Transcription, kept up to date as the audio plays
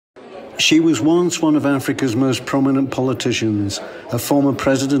She was once one of Africa's most prominent politicians, a former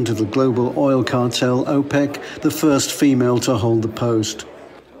president of the global oil cartel OPEC, the first female to hold the post.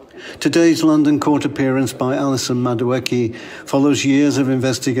 Today's London court appearance by Alison Madueke follows years of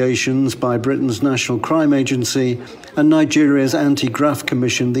investigations by Britain's National Crime Agency and Nigeria's Anti-Graft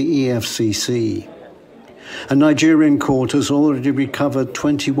Commission, the EFCC. A Nigerian court has already recovered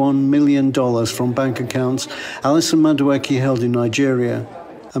 $21 million from bank accounts Alison Madueke held in Nigeria,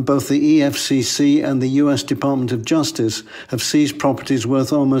 and both the EFCC and the US Department of Justice have seized properties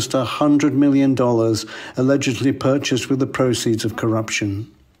worth almost $100 million, allegedly purchased with the proceeds of corruption.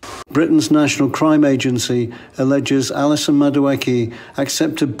 Britain's National Crime Agency alleges Alison Madueke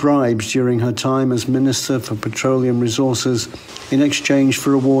accepted bribes during her time as Minister for Petroleum Resources in exchange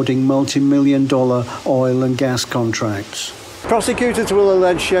for awarding multi-million-dollar oil and gas contracts. Prosecutors will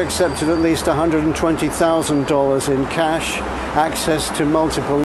allege she accepted at least $120,000 in cash, access to multiple